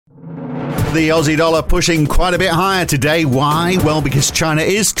The Aussie dollar pushing quite a bit higher today. Why? Well, because China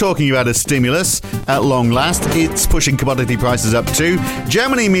is talking about a stimulus at long last. It's pushing commodity prices up too.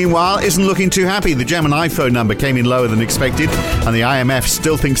 Germany, meanwhile, isn't looking too happy. The German IFO number came in lower than expected, and the IMF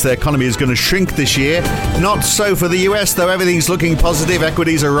still thinks their economy is going to shrink this year. Not so for the US, though. Everything's looking positive.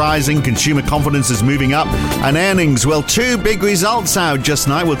 Equities are rising, consumer confidence is moving up, and earnings. Well, two big results out just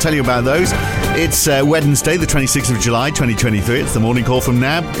now. We'll tell you about those. It's Wednesday, the 26th of July, 2023. It's the morning call from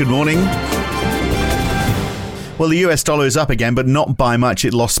NAB. Good morning. Well, the US dollar is up again, but not by much.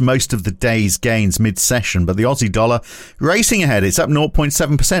 It lost most of the day's gains mid-session, but the Aussie dollar racing ahead. It's up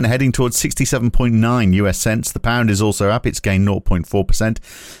 0.7%, heading towards 67.9 US cents. The pound is also up. It's gained 0.4%,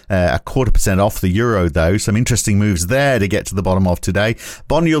 a 0.25% off the euro, though. Some interesting moves there to get to the bottom of today.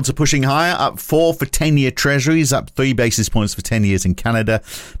 Bond yields are pushing higher, up 4 for 10-year treasuries, up 3 basis points for 10 years in Canada,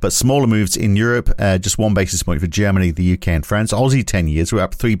 but smaller moves in Europe, just 1 basis point for Germany, the UK and France. Aussie 10 years were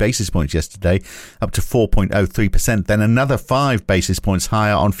up 3 basis points yesterday, up to 4.03%. Then another 5 basis points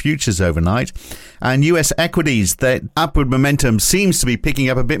higher on futures overnight. And US equities, that upward momentum seems to be picking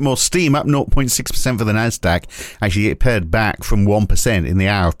up a bit more steam, up 0.6% for the Nasdaq. Actually, it pared back from 1% in the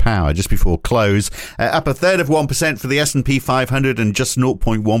hour of power just before close. Up a third of 1% for the S&P 500 and just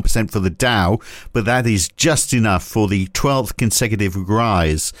 0.1% for the Dow. But that is just enough for the 12th consecutive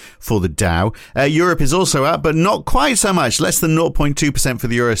rise for the Dow. Europe is also up, but not quite so much. Less than 0.2% for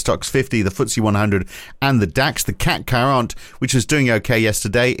the Euro Stoxx 50, the FTSE 100 and the DAX. The CAC 40, which was doing okay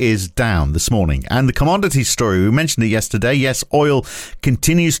yesterday, is down this morning. And the commodities story, we mentioned it yesterday. Yes, oil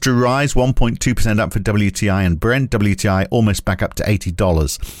continues to rise, 1.2% up for WTI and Brent. WTI almost back up to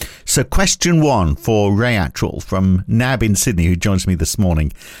 $80. So question one for Ray Attrell from NAB in Sydney, who joins me this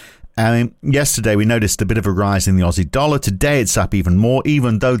morning. Yesterday, we noticed a bit of a rise in the Aussie dollar. Today, it's up even more,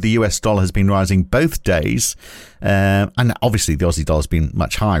 even though the US dollar has been rising both days. And obviously, the Aussie dollar has been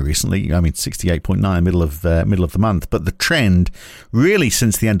much higher recently. I mean, 68.9 middle of the month. But the trend, really,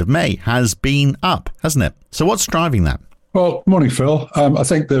 since the end of May, has been up, hasn't it? So what's driving that? Well, morning, Phil. I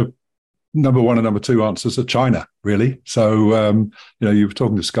think the number one and number two answers are China, really. So, you were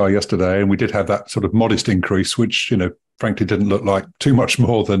talking to Sky yesterday, and we did have that sort of modest increase, which, frankly, didn't look like too much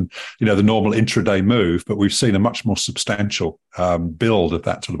more than, the normal intraday move. But we've seen a much more substantial build of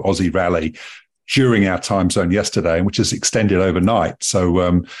that sort of Aussie rally during our time zone yesterday, which has extended overnight.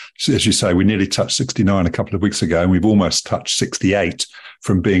 So, as you say, we nearly touched 69 a couple of weeks ago, and we've almost touched 68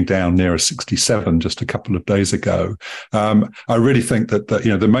 from being down near a 67 just a couple of days ago. I really think that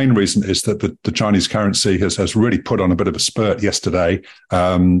the main reason is that the Chinese currency has really put on a bit of a spurt yesterday.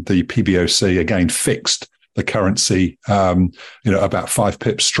 The PBOC again fixed the currency, about 5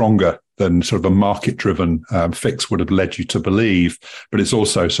 pips stronger than sort of a market-driven fix would have led you to believe. But it's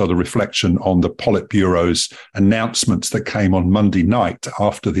also sort of reflection on the Politburo's announcements that came on Monday night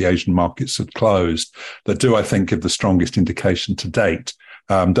after the Asian markets had closed that do, I think, give the strongest indication to date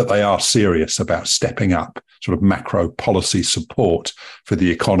that they are serious about stepping up sort of macro policy support for the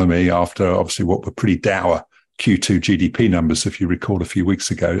economy after obviously what were pretty dour Q2 GDP numbers, if you recall, a few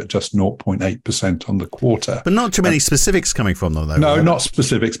weeks ago, at just 0.8% on the quarter. But not too many specifics coming from them, though. No, right? Not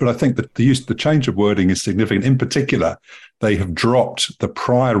specifics, but I think that the change of wording is significant. In particular, they have dropped the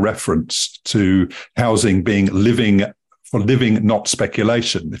prior reference to housing being living, not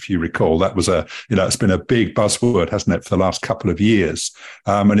speculation. If you recall, that was it's been a big buzzword, hasn't it, for the last couple of years?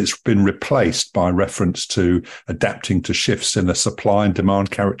 And it's been replaced by reference to adapting to shifts in the supply and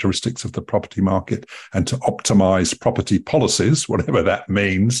demand characteristics of the property market and to optimize property policies, whatever that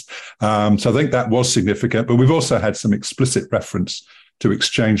means. So I think that was significant, but we've also had some explicit reference to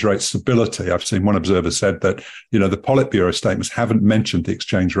exchange rate stability. I've seen one observer said that, the Politburo statements haven't mentioned the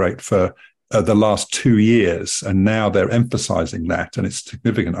exchange rate for the last 2 years, and now they're emphasizing that. And it's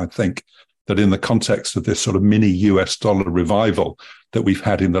significant, I think, that in the context of this sort of mini US dollar revival that we've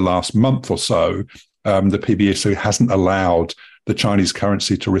had in the last month or so, the PBOC hasn't allowed the Chinese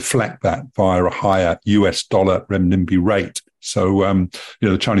currency to reflect that via a higher US dollar renminbi rate. So,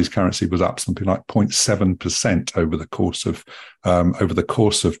 the Chinese currency was up something like 0.7% over the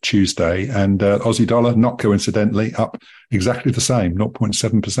course of Tuesday, and Aussie dollar, not coincidentally, up exactly the same,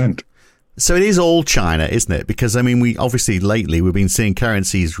 0.7%. So it is all China, isn't it? Because, we obviously lately we've been seeing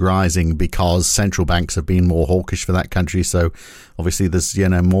currencies rising because central banks have been more hawkish for that country. So obviously there's,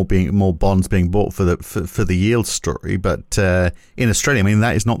 more bonds being bought for the yield story. But in Australia,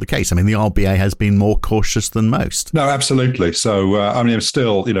 that is not the case. The RBA has been more cautious than most. No, absolutely. So,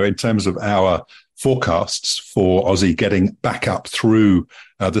 still, in terms of our forecasts for Aussie getting back up through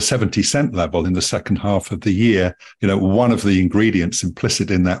the 70-cent level in the second half of the year. One of the ingredients implicit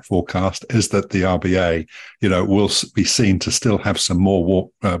in that forecast is that the RBA, will be seen to still have some more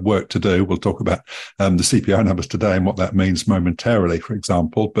work to do. We'll talk about the CPI numbers today and what that means momentarily, for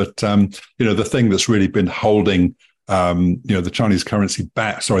example. But, the thing that's really been holding, the Chinese currency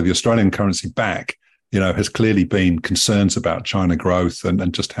back, the Australian currency back, has clearly been concerns about China growth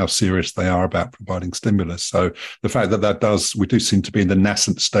and just how serious they are about providing stimulus. So the fact that we do seem to be in the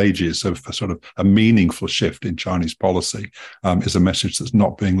nascent stages of a sort of a meaningful shift in Chinese policy is a message that's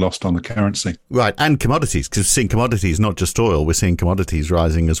not being lost on the currency. Right, and commodities, because we're seeing commodities, not just oil, we're seeing commodities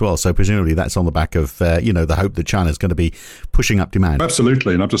rising as well. So presumably that's on the back of, the hope that China's going to be pushing up demand.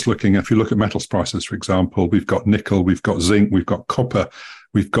 Absolutely, and I'm just looking, if you look at metals prices, for example, we've got nickel, we've got zinc, we've got copper,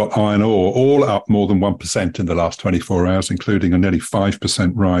 we've got iron ore, all up more than 1% in the last 24 hours, including a nearly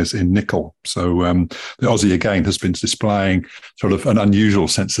 5% rise in nickel. So the Aussie, again, has been displaying sort of an unusual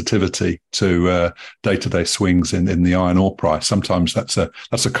sensitivity to day-to-day swings in the iron ore price. Sometimes that's a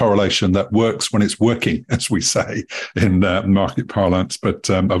correlation that works when it's working, as we say in market parlance. But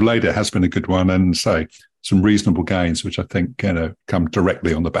of late, it has been a good one, and some reasonable gains, which I think come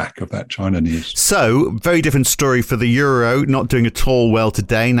directly on the back of that China news. So, very different story for the euro, not doing at all well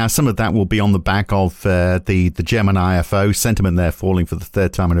today. Now, some of that will be on the back of the German IFO, sentiment there falling for the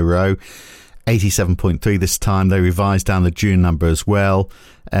third time in a row. 87.3 this time. They revised down the June number as well.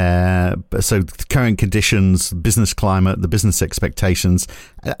 So current conditions, business climate, the business expectations,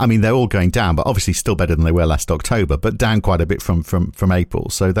 they're all going down, but obviously still better than they were last October, but down quite a bit from April.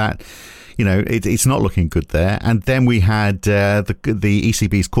 So that, it's not looking good there. And then we had the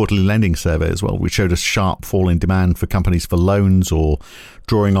ECB's quarterly lending survey as well, which showed a sharp fall in demand for companies for loans or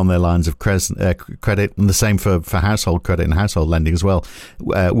drawing on their lines of credit, and the same for household credit and household lending as well.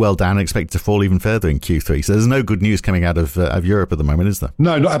 Well down, expected to fall even further in Q3. So there's no good news coming out of Europe at the moment, is there?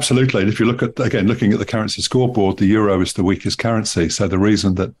 No, not absolutely. And if you look at, again, looking at the currency scoreboard, the euro is the weakest currency. So the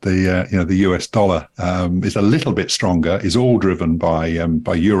reason that the US dollar is a little bit stronger is all driven by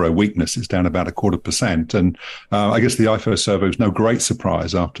euro weakness. It's down about 0.25%. And I guess the IFO survey was no great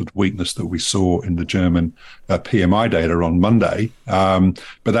surprise after the weakness that we saw in the German PMI data on Monday.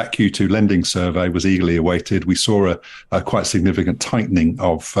 But that Q2 lending survey was eagerly awaited. We saw a quite significant tightening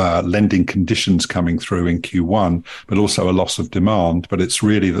of lending conditions coming through in Q1, but also a loss of demand. But it's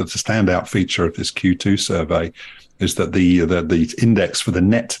really the standout feature of this Q2 survey is that the index for the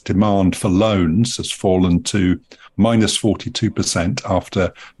net demand for loans has fallen to minus 42%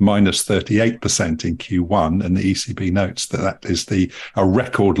 after minus 38% in Q1. And the ECB notes that is a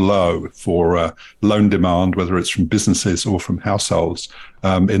record low for loan demand, whether it's from businesses or from households,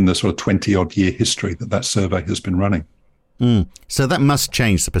 in the sort of 20-odd year history that survey has been running. So that must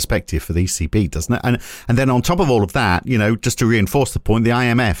change the perspective for the ECB, doesn't it? And then on top of all of that, just to reinforce the point, the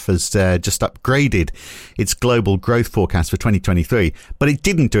IMF has just upgraded its global growth forecast for 2023, but it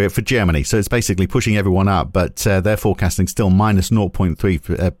didn't do it for Germany. So it's basically pushing everyone up, but they're forecasting still minus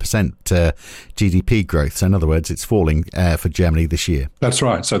 0.3% GDP growth. So in other words, it's falling for Germany this year. That's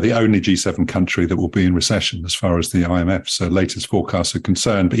right. So the only G7 country that will be in recession as far as the IMF's latest forecasts are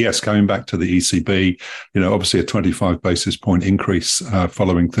concerned. But yes, going back to the ECB, obviously a 25 basis point increase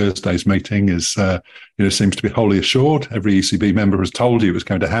following Thursday's meeting is seems to be wholly assured. Every ECB member has told you it was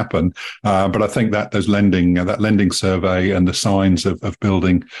going to happen, but I think that that lending survey and the signs of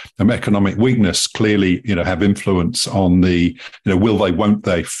building economic weakness clearly have influence on the will they, won't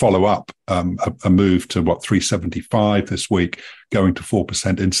they follow up a move to 375 this week, going to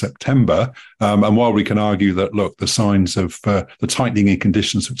 4% in September. And while we can argue that, look, the signs of the tightening in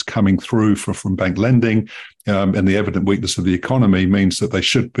conditions that's coming through from bank lending and the evident weakness of the economy means that they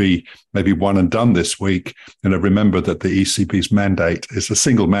should be maybe one and done this week. Remember that the ECB's mandate is a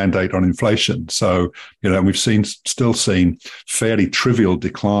single mandate on inflation. So, we've still seen fairly trivial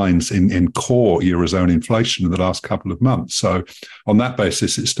declines in core Eurozone inflation in the last couple of months. So on that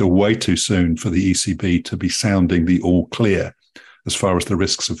basis, it's still way too soon for the ECB to be sounding the all clear as far as the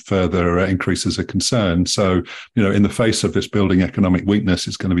risks of further increases are concerned. So, in the face of this building economic weakness,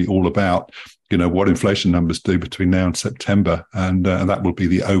 it's going to be all about, what inflation numbers do between now and September. And that will be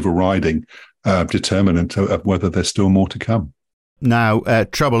the overriding determinant of whether there's still more to come. Now,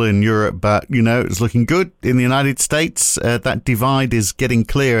 trouble in Europe, but, it's looking good in the United States. That divide is getting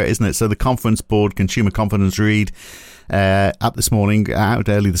clearer, isn't it? So the Conference Board Consumer Confidence read up this morning, out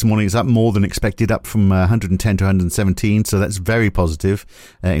early this morning. It's up more than expected, up from 110 to 117. So that's very positive.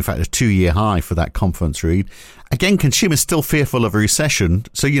 In fact, a 2-year high for that conference read. Again, consumers still fearful of a recession.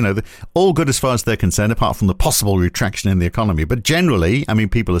 So, all good as far as they're concerned, apart from the possible retraction in the economy. But generally, I mean,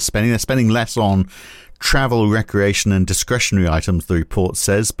 people are spending. They're spending less on travel, recreation and discretionary items, the report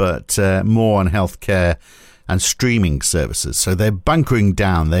says, but more on healthcare and streaming services. So they're bunkering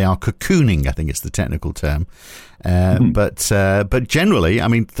down. They are cocooning, I think it's the technical term. But generally, I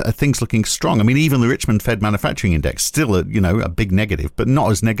mean, things looking strong. I mean, even the Richmond Fed Manufacturing Index still, a big negative, but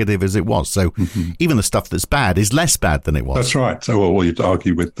not as negative as it was. So even the stuff that's bad is less bad than it was. That's right. So, well, you'd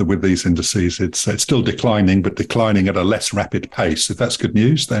argue with these indices, it's still declining, but declining at a less rapid pace. If that's good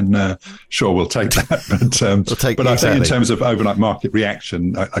news, then sure, we'll take that. But I think in terms of overnight market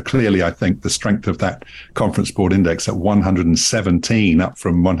reaction, clearly, I think the strength of that conference board index at 117, up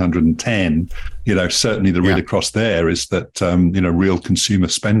from 110. Certainly the read across there is that, real consumer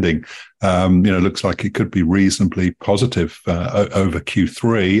spending, looks like it could be reasonably positive over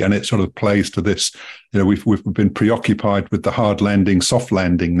Q3. And it sort of plays to this, we've been preoccupied with the hard landing, soft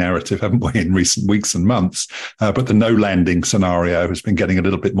landing narrative, haven't we, in recent weeks and months? But the no landing scenario has been getting a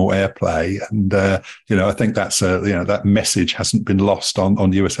little bit more airplay. And, I think that's, that message hasn't been lost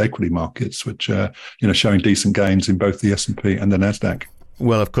on US equity markets, which, showing decent gains in both the S&P and the NASDAQ.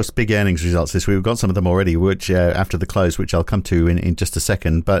 Well, of course, big earnings results this week. We've got some of them already, which after the close, which I'll come to in just a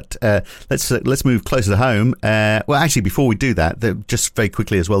second. But let's move closer to home. Well, actually, before we do that, just very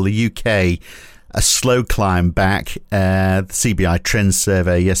quickly as well, the UK, a slow climb back. The CBI Trends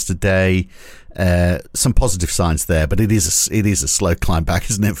Survey yesterday, some positive signs there, but it is a slow climb back,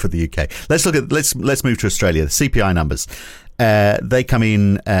 isn't it, for the UK? Let's move to Australia. The CPI numbers, they come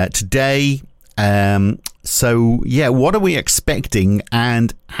in today. So, what are we expecting,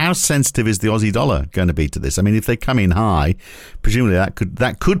 and how sensitive is the Aussie dollar going to be to this? I mean, if they come in high, presumably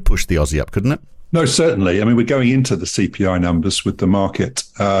that could push the Aussie up, couldn't it? No, certainly. I mean, we're going into the CPI numbers with the market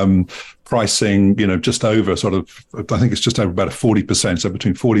pricing, just over I think it's just over about a 40%, so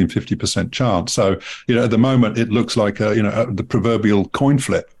between 40 and 50% chance. So, at the moment, it looks like, the proverbial coin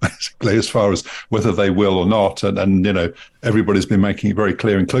flip, basically, as far as whether they will or not. And everybody's been making it very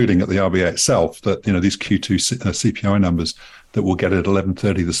clear, including at the RBA itself, that, these Q2 CPI numbers that we'll get at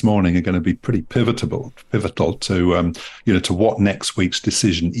 11:30 this morning are going to be pretty pivotal to to what next week's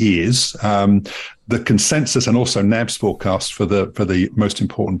decision is. The consensus and also NAB's forecast for the most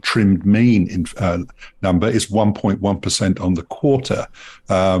important trimmed mean number is 1.1% on the quarter.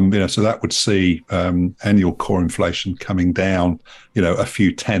 So that would see annual core inflation coming down, a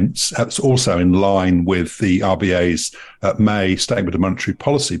few tenths. That's also in line with the RBA's May Statement of Monetary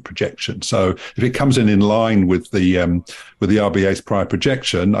Policy projection. So if it comes in line with the RBA's prior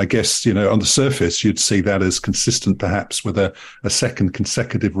projection, I guess, on the surface, you'd see that as consistent perhaps with a second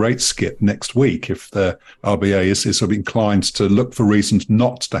consecutive rate skip next week if the RBA is sort of inclined to look for reasons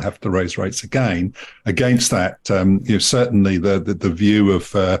not to have to raise rates again. Against that, certainly the view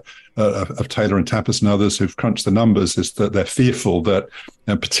of Taylor and Tapas and others who've crunched the numbers is that they're fearful that,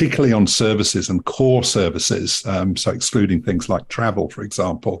 particularly on services and core services, so excluding things like travel, for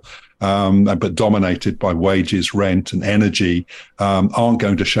example, but dominated by wages, rent and energy, aren't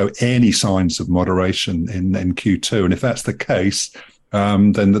going to show any signs of moderation in Q2. And if that's the case,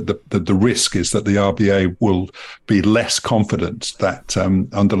 then the risk is that the RBA will be less confident that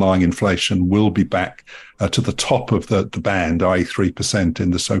underlying inflation will be back to the top of the band, i.e. 3%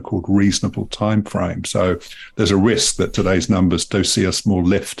 in the so-called reasonable time frame. So there's a risk that today's numbers do see a small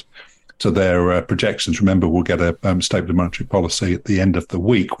lift to their projections. Remember, we'll get a statement of monetary policy at the end of the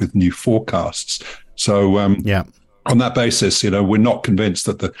week with new forecasts. So on that basis, we're not convinced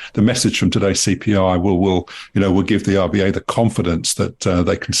that the message from today's CPI will give the RBA the confidence that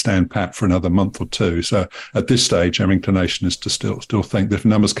they can stand pat for another month or two. So at this stage, our inclination is to still think that if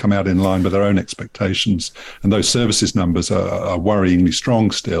numbers come out in line with their own expectations and those services numbers are worryingly strong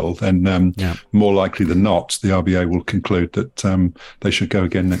still, then more likely than not, the RBA will conclude that they should go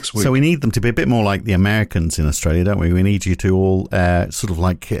again next week. So we need them to be a bit more like the Americans in Australia, don't we? We need you to all sort of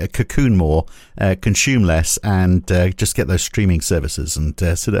like cocoon more, consume less, and just get those streaming services and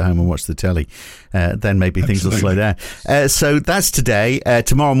sit at home and watch the telly. Then maybe things will slow down. So that's today.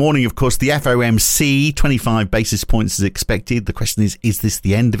 Tomorrow morning, of course, the FOMC, 25 basis points is expected. The question is this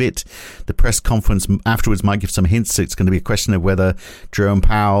the end of it? The press conference afterwards might give some hints. It's going to be a question of whether Jerome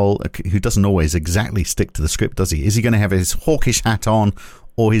Powell, who doesn't always exactly stick to the script, does he? Is he going to have his hawkish hat on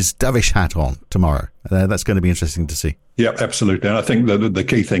or his dovish hat on tomorrow? That's going to be interesting to see. Yeah, absolutely. And I think the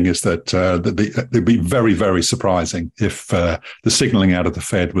key thing is that it'd be very, very surprising if the signaling out of the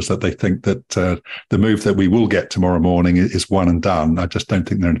Fed was that they think that the move that we will get tomorrow morning is one and done. I just don't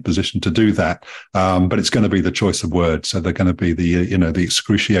think they're in a position to do that. But it's going to be the choice of words. So they're going to be the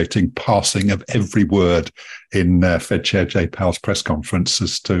excruciating passing of every word in Fed Chair Jay Powell's press conference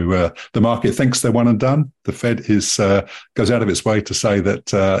as to the market thinks they're one and done. The Fed goes out of its way to say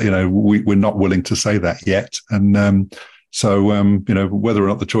that we're not willing to say that yet, and so whether or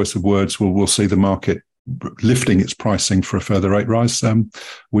not the choice of words we'll see the market lifting its pricing for a further rate rise.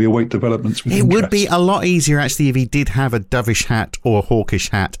 We await developments with interest. Would be a lot easier actually if he did have a dovish hat or a hawkish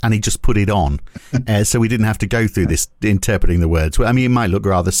hat and he just put it on, so we didn't have to go through this interpreting the words. I mean, it might look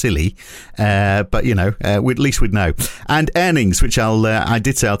rather silly, but at least we'd know. And earnings, which I'll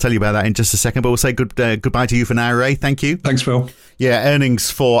tell you about that in just a second, but we'll say goodbye to you for now, Ray. Thank you. Thanks, Phil. Yeah,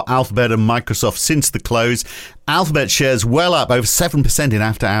 earnings for Alphabet and Microsoft since the close. Alphabet shares well up over 7% in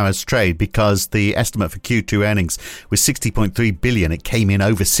after-hours trade because the estimate for Q2 earnings was $60.3 billion. It came in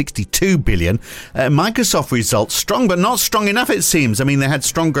over $62 billion. Microsoft results strong, but not strong enough, it seems. I mean, they had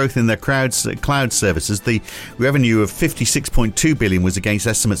strong growth in their cloud services. The revenue of $56.2 billion was against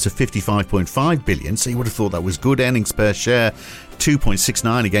estimates of $55.5 billion, so you would have thought that was good. Earnings per share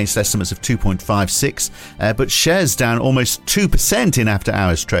 2.69 against estimates of 2.56, but shares down almost 2% in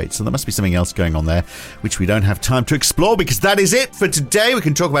after-hours trade. So there must be something else going on there, which we don't have time to explore because that is it for today. We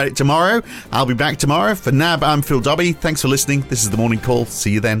can talk about it tomorrow. I'll be back tomorrow. For now, I'm Phil Dobbie. Thanks for listening. This is The Morning Call. See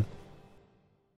you then.